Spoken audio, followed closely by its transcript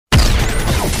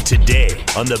Today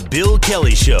on The Bill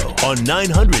Kelly Show on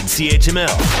 900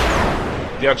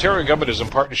 CHML. The Ontario government is in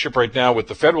partnership right now with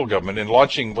the federal government in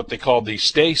launching what they call the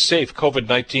Stay Safe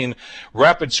COVID-19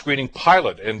 Rapid Screening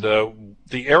Pilot. And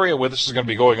the area where this is going to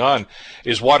be going on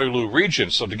is Waterloo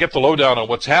Region. So to get the lowdown on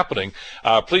what's happening,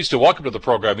 pleased to welcome to the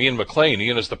program Ian McLean.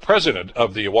 Ian is the president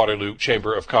of the Waterloo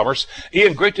Chamber of Commerce.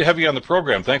 Ian, great to have you on the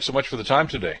program. Thanks so much for the time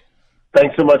today.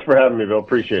 Thanks so much for having me, Bill.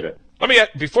 Appreciate it.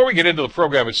 Before we get into the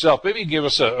program itself, maybe give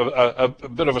us a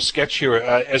bit of a sketch here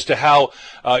as to how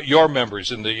your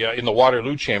members in the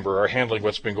Waterloo Chamber are handling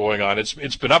what's been going on.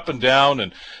 It's been up and down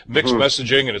and mixed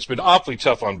messaging, and it's been awfully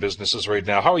tough on businesses right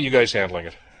now. How are you guys handling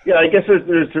it? Yeah, I guess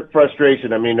there's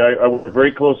frustration. I mean, I work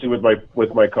very closely with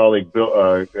my colleague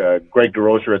Bill, Greg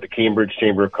DeRocher at the Cambridge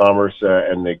Chamber of Commerce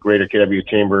and the Greater KW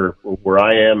Chamber where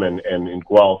I am and in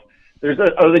Guelph. I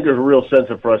think there's a real sense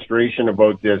of frustration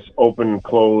about this open,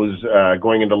 close,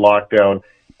 going into lockdown.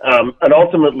 And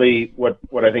ultimately, what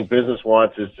I think business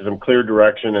wants is some clear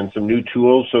direction and some new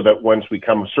tools so that once we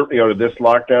come certainly out of this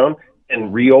lockdown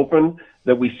and reopen,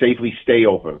 that we safely stay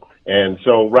open. And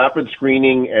so rapid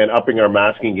screening and upping our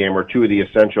masking game are two of the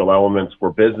essential elements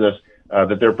for business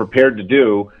that they're prepared to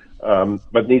do,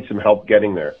 but need some help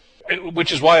getting there.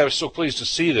 Which is why I was so pleased to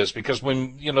see this, because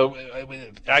when,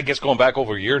 I guess going back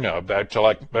over a year now, back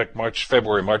to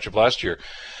February, March of last year,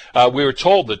 we were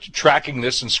told that tracking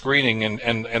this and screening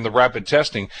and the rapid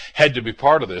testing had to be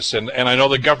part of this. And I know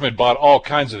the government bought all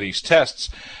kinds of these tests,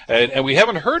 and we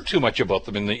haven't heard too much about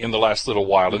them in the last little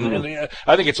while. And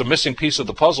I think it's a missing piece of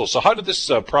the puzzle. So how did this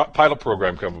pilot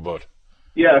program come about?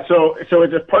 Yeah, so it's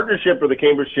a partnership with the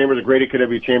Cambridge Chamber, the Greater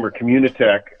KW Chamber,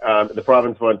 Communitech, the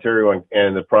province of Ontario,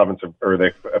 and the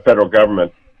the federal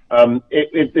government.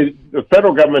 The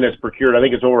federal government has procured, I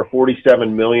think it's over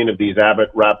 47 million of these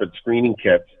Abbott rapid screening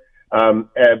kits.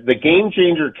 The game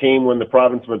changer came when the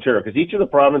province of Ontario, because each of the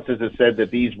provinces has said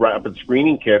that these rapid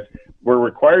screening kits were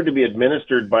required to be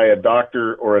administered by a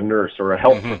doctor or a nurse or a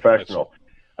health professional.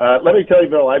 Let me tell you,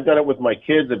 Bill, I've done it with my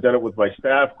kids. I've done it with my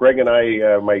staff. Greg and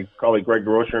I, my colleague Greg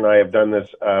DeRocher and I have done this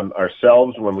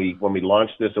ourselves when we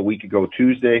launched this a week ago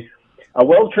Tuesday. A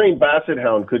well-trained basset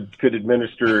hound could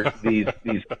administer these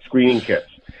screening kits.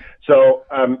 So,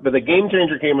 but the game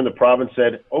changer came when the province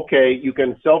said, okay, you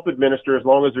can self-administer as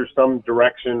long as there's some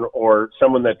direction or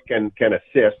someone that can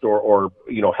assist or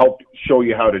help show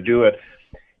you how to do it.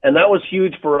 And that was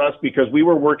huge for us because we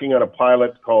were working on a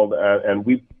pilot called, and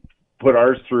we put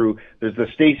ours through. There's the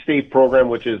Stay Safe program,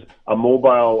 which is a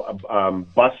mobile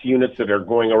bus units that are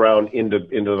going around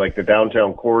into like the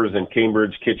downtown cores in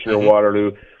Cambridge, Kitchener,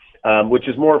 Waterloo, which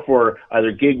is more for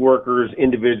either gig workers,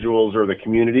 individuals, or the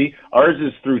community. Ours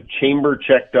is through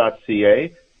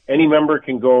chambercheck.ca. Any member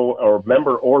can go, or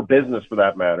member or business for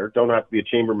that matter, don't have to be a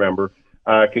chamber member,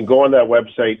 can go on that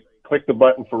website, click the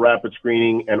button for rapid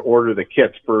screening, and order the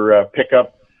kits for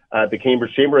pickup at the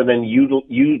Cambridge Chamber, and then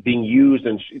being used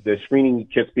and the screening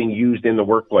kits being used in the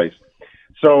workplace.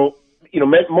 So,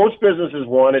 most businesses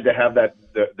wanted to have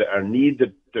need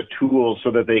the tools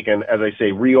so that they can, as I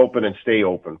say, reopen and stay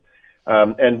open.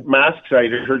 And masks, I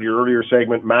heard your earlier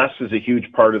segment, masks is a huge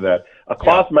part of that. A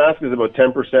cloth mask is about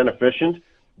 10% efficient.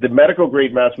 The medical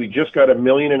grade mask, we just got $1.5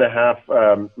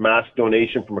 million mask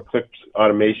donation from Eclipse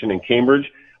Automation in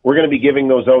Cambridge. We're going to be giving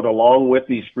those out along with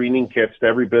these screening kits to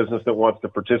every business that wants to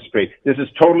participate. This is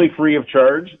totally free of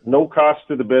charge, no cost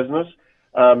to the business,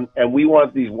 and we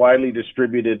want these widely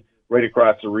distributed right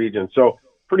across the region. So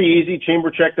pretty easy,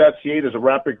 chambercheck.ca. There's a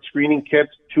rapid screening kit,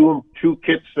 two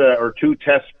kits or two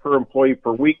tests per employee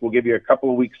per week. We'll give you a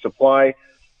couple of weeks supply.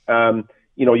 When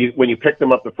you pick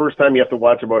them up the first time, you have to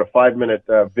watch about a 5-minute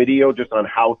video just on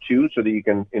how to so that you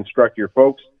can instruct your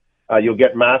folks. You'll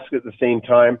get masks at the same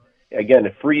time. Again,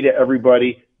 free to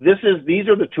everybody. These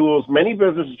are the tools. Many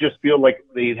businesses just feel like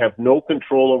they have no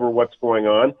control over what's going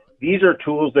on. These are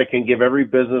tools that can give every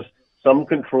business some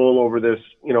control over this,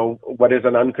 what is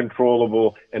an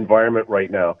uncontrollable environment right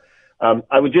now.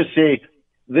 I would just say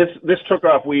this took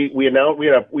off. We announced,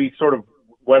 we sort of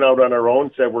went out on our own,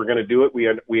 said we're going to do it. We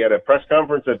had a press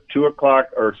conference at 4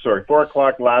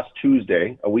 o'clock last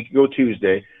Tuesday, a week ago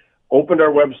Tuesday. Opened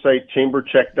our website,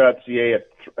 chambercheck.ca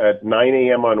at 9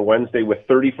 a.m. on Wednesday with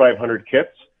 3,500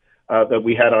 kits that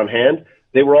we had on hand.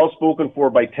 They were all spoken for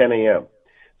by 10 a.m.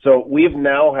 So we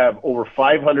now have over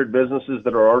 500 businesses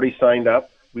that are already signed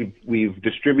up. We've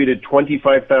distributed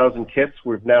 25,000 kits.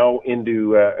 We're now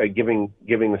into giving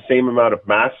the same amount of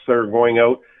masks that are going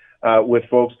out with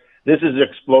folks. This has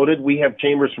exploded. We have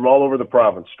chambers from all over the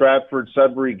province: Stratford,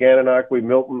 Sudbury, Gananoque,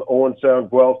 Milton, Owen Sound,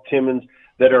 Guelph, Timmins,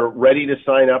 that are ready to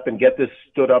sign up and get this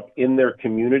stood up in their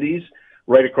communities.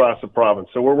 right across the province.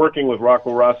 So we're working with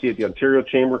Rocco Rossi at the Ontario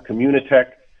Chamber,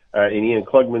 Communitech, and Ian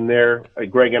Klugman there,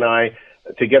 Greg and I,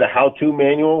 to get a how-to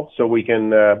manual so we can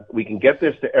get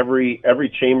this to every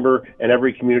chamber and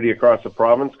every community across the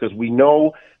province, because we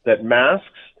know that masks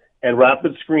and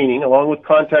rapid screening, along with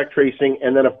contact tracing,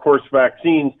 and then of course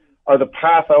vaccines, are the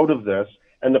path out of this,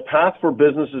 and the path for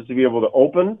businesses to be able to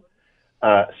open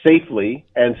safely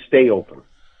and stay open.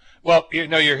 Well,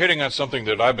 you're hitting on something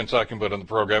that I've been talking about on the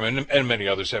program, and many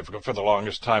others have for the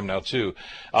longest time now too,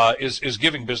 is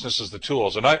giving businesses the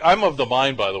tools. And I'm of the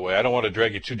mind, by the way, I don't want to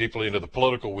drag you too deeply into the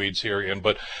political weeds here, Ian,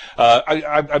 but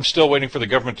I'm still waiting for the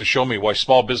government to show me why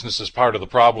small business is part of the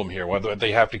problem here, whether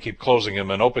they have to keep closing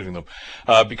them and opening them,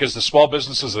 because the small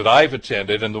businesses that I've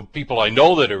attended and the people I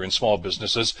know that are in small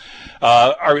businesses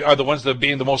are the ones that are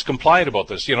being the most compliant about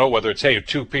this. Whether it's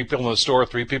 2 people in the store,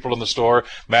 3 people in the store,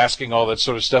 masking, all that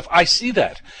sort of stuff. I see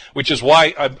that, which is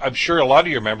why I'm sure a lot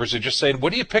of your members are just saying,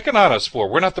 what are you picking on us for?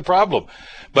 We're not the problem.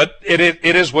 But it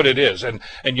is what it is. And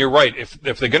you're right. If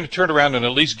they're going to turn around and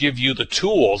at least give you the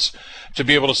tools to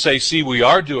be able to say, see, we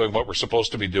are doing what we're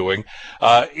supposed to be doing,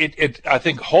 I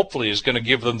think hopefully is going to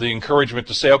give them the encouragement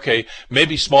to say, okay,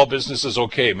 maybe small business is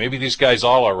okay. Maybe these guys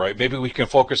all are right. Maybe we can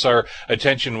focus our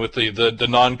attention with the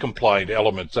non-compliant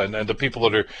elements and the people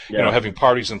that are, having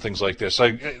parties and things like this.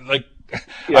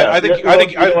 Yeah, I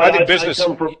think business. I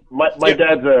come from, my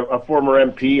dad's a former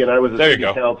MP, and I was a city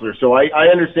councilor, so I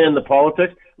understand the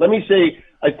politics. Let me say,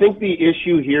 I think the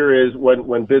issue here is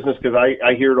when business, because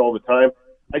I hear it all the time.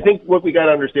 I think what we got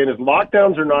to understand is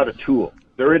lockdowns are not a tool;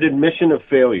 they're an admission of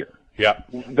failure. Yeah.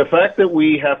 The fact that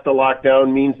we have to lock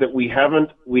down means that we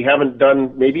haven't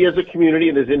done, maybe as a community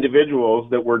and as individuals,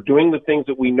 that we're doing the things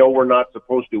that we know we're not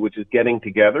supposed to, which is getting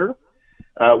together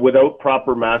without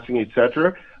proper masking,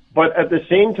 etc. But at the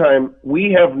same time,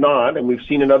 we have not, and we've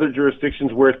seen in other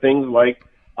jurisdictions where things like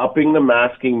upping the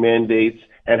masking mandates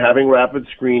and having rapid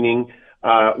screening,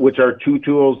 which are 2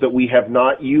 tools that we have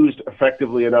not used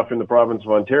effectively enough in the province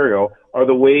of Ontario, are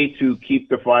the way to keep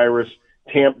the virus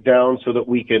tamped down so that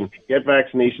we can get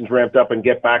vaccinations ramped up and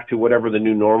get back to whatever the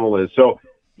new normal is. So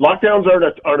lockdowns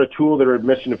aren't a tool that are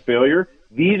admission of failure.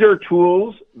 These are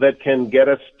tools that can get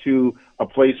us to a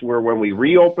place where when we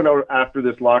reopen after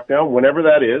this lockdown, whenever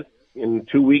that is, in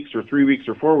 2 weeks or 3 weeks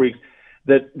or 4 weeks,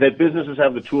 that businesses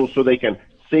have the tools so they can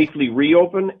safely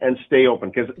reopen and stay open,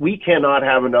 because we cannot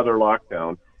have another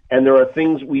lockdown. And there are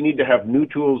things we need to have new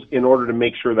tools in order to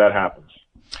make sure that happens.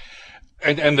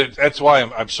 And that's why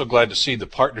I'm so glad to see the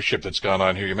partnership that's gone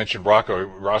on here. You mentioned Rocco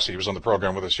Rossi. He was on the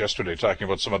program with us yesterday talking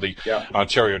about some of the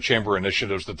Ontario Chamber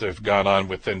initiatives that they've gone on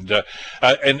with. And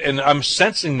I'm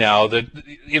sensing now that,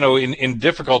 in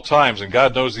difficult times, and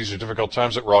God knows these are difficult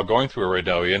times that we're all going through right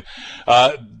now, Ian,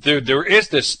 there is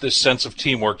this sense of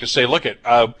teamwork to say, look,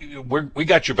 we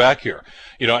got your back here.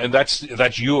 And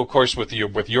that's you, of course, with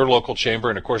your local chamber,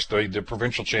 and of course the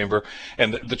provincial chamber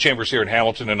and the chambers here in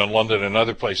Hamilton and in London and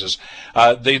other places.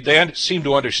 They seem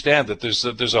to understand that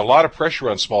there's a lot of pressure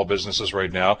on small businesses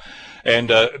right now, and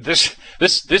this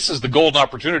is the golden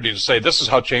opportunity to say this is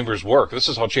how chambers work. This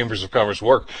is how chambers of commerce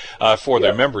work for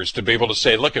their members, to be able to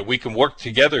say, look, we can work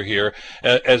together here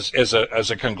as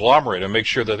a conglomerate and make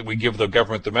sure that we give the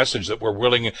government the message that we're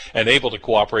willing and able to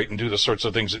cooperate and do the sorts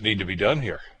of things that need to be done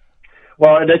here.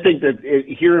 Well, and I think that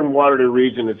here in Waterloo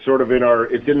region, it's sort of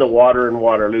it's in the water in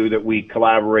Waterloo that we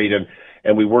collaborate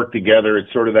and we work together.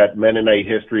 It's sort of that Mennonite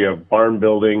history of barn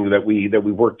building that we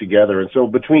work together. And so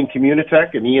between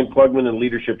Communitech and Ian Klugman and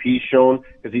leadership he's shown,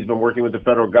 because he's been working with the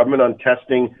federal government on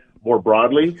testing more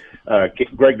broadly,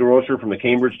 Greg DeRocher from the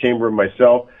Cambridge Chamber and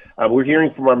myself, we're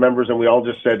hearing from our members, and we all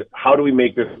just said, how do we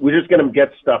make this? We're just going to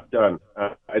get stuff done.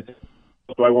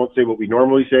 So I won't say what we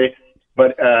normally say,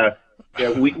 but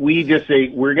we just say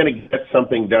we're going to get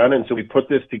something done, and so we put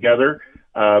this together.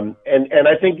 And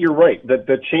I think you're right that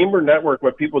the chamber network,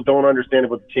 what people don't understand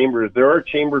about the chamber is there are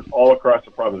chambers all across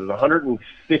the province. There's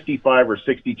 155 or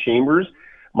 60 chambers.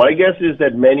 My guess is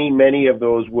that many of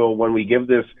those will, when we give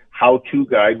this how-to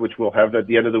guide, which we'll have at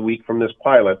the end of the week from this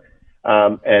pilot,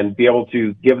 and be able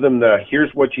to give them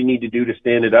here's what you need to do to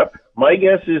stand it up. My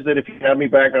guess is that if you have me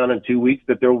back on in 2 weeks,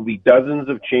 that there will be dozens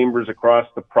of chambers across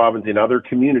the province in other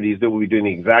communities that will be doing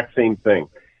the exact same thing.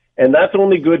 And that's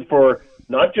only good for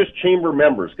not just chamber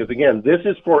members, because again, this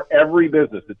is for every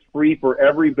business. It's free for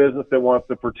every business that wants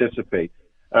to participate,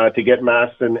 to get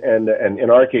masks and in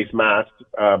our case masks,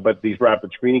 but these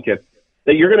rapid screening kits,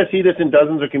 that you're going to see this in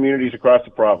dozens of communities across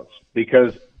the province,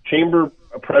 because chamber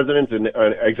presidents and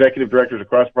executive directors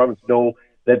across the province know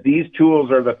that these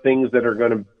tools are the things that are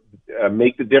going to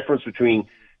make the difference between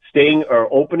staying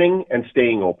or opening and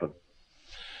staying open.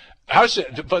 How's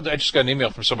it? But I just got an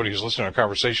email from somebody who's listening to our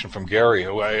conversation from Gary,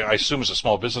 who I assume is a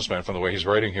small businessman from the way he's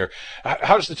writing here.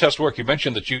 How does the test work? You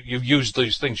mentioned that you've used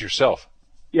these things yourself.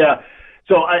 Yeah.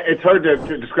 So it's hard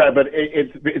to describe, but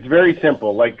it's very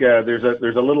simple. Like there's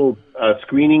a little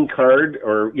screening card,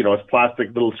 or it's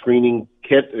plastic little screening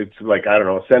kit. It's like, I don't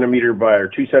know, 1 centimeter or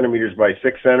 2 centimeters by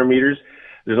 6 centimeters.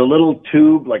 There's a little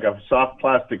tube, like a soft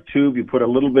plastic tube. You put a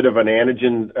little bit of an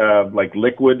antigen like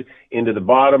liquid into the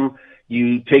bottom.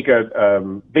 You take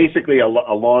basically a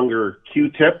longer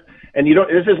Q-tip, and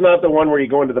this is not the one where you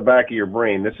go into the back of your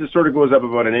brain. This is sort of goes up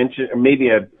about an inch, maybe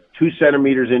 2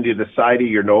 centimeters into the side of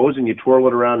your nose, and you twirl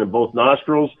it around in both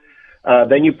nostrils.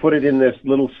 Then you put it in this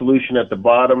little solution at the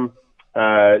bottom,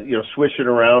 swish it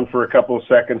around for a couple of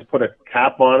seconds, put a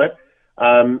cap on it,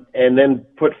 and then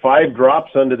put 5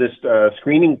 drops onto this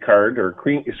screening card or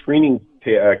screening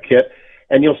kit,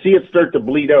 and you'll see it start to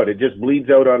bleed out. It just bleeds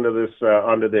out onto this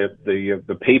onto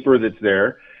the paper that's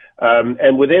there.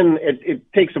 And within, it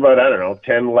takes about,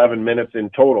 10, 11 minutes in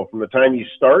total from the time you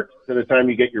start to the time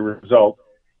you get your result.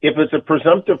 If it's a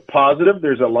presumptive positive,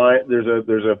 there's a line,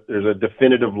 there's a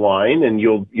definitive line, and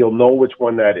you'll know which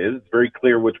one that is. It's very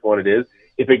clear which one it is.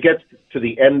 If it gets to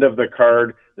the end of the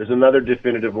card, there's another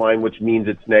definitive line, which means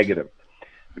it's negative.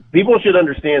 People should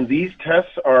understand these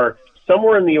tests are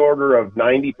somewhere in the order of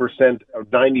 90% of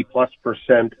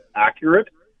 90+% accurate.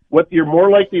 What you're more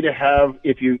likely to have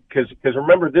because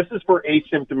remember, this is for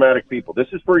asymptomatic people. This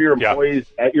is for your employees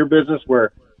at your business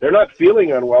where they're not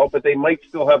feeling unwell, but they might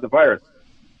still have the virus.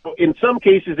 So in some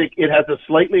cases, it has a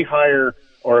slightly higher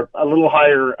or a little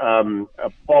higher a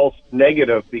false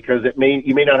negative because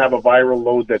you may not have a viral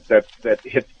load that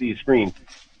hits these screens.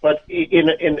 But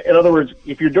in other words,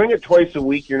 if you're doing it twice a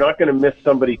week, you're not going to miss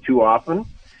somebody too often.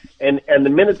 And the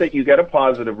minute that you get a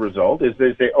positive result is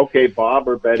they say, okay, Bob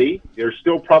or Betty, you're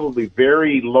still probably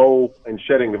very low in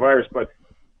shedding the virus, but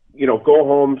go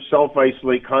home,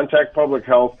 self-isolate, contact public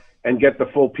health, and get the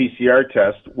full PCR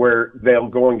test where they'll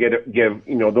go and give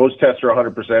those tests are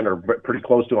 100% or pretty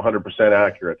close to 100%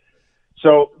 accurate.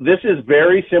 So this is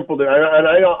very simple.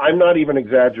 I'm not even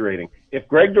exaggerating. If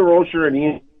Greg DeRocher and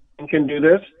Ian can do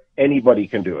this, anybody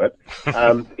can do it.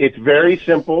 It's very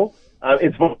simple.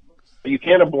 You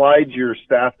can't oblige your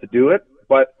staff to do it,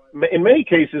 but in many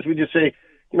cases we just say,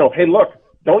 hey, look,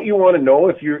 don't you want to know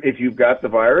if you've got the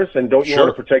virus, and don't you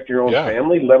want to protect your own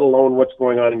family, let alone what's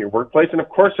going on in your workplace? And of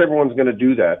course, everyone's going to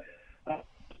do that.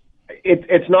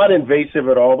 It's not invasive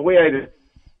at all. The way I do,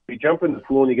 you jump in the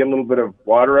pool and you get a little bit of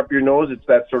water up your nose. It's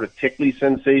that sort of tickly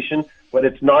sensation, but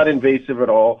it's not invasive at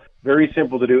all. Very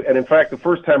simple to do. And in fact, the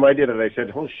first time I did it, I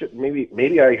said, oh shit,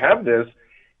 maybe I have this.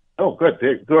 Oh, good.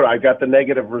 I got the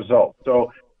negative result.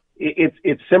 So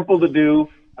it's simple to do.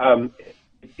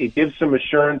 It gives some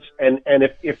assurance, and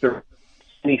if there's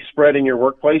any spread in your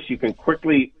workplace, you can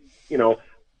quickly,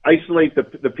 isolate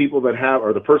the people that have,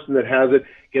 or the person that has it,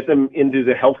 get them into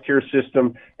the healthcare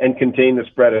system, and contain the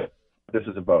spread. This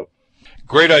is about.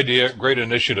 Great idea, great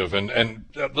initiative, and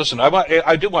listen,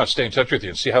 I do want to stay in touch with you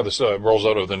and see how this rolls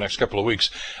out over the next couple of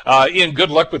weeks. Ian, good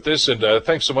luck with this, and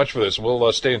thanks so much for this.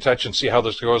 We'll stay in touch and see how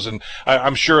this goes, and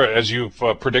I'm sure, as you've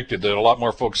predicted, that a lot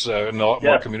more folks in a lot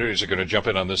more communities are going to jump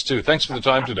in on this too. Thanks for the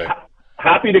time today.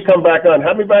 Happy to come back on.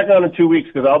 Have me back on in 2 weeks,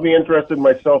 because I'll be interested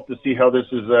myself to see how this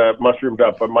is mushroomed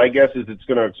up, but my guess is it's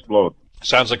going to explode.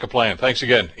 Sounds like a plan. Thanks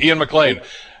again. Ian McLean,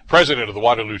 President of the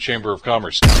Waterloo Chamber of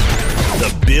Commerce.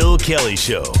 The Bill Kelly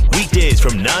Show, weekdays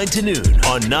from 9 to noon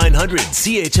on 900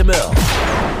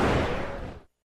 CHML.